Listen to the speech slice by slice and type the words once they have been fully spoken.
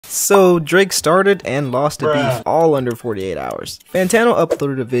So Drake started and lost a beef all under 48 hours. Fantano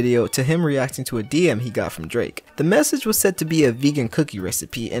uploaded a video to him reacting to a DM he got from Drake. The message was said to be a vegan cookie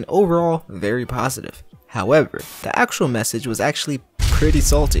recipe and overall very positive. However, the actual message was actually pretty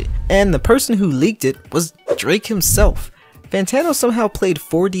salty, and the person who leaked it was Drake himself. Fantano somehow played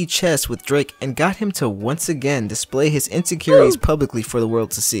 4D chess with Drake and got him to once again display his insecurities publicly for the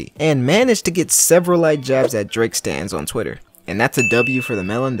world to see, and managed to get several light jabs at Drake stans on Twitter. And that's a W for the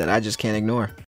melon that I just can't ignore.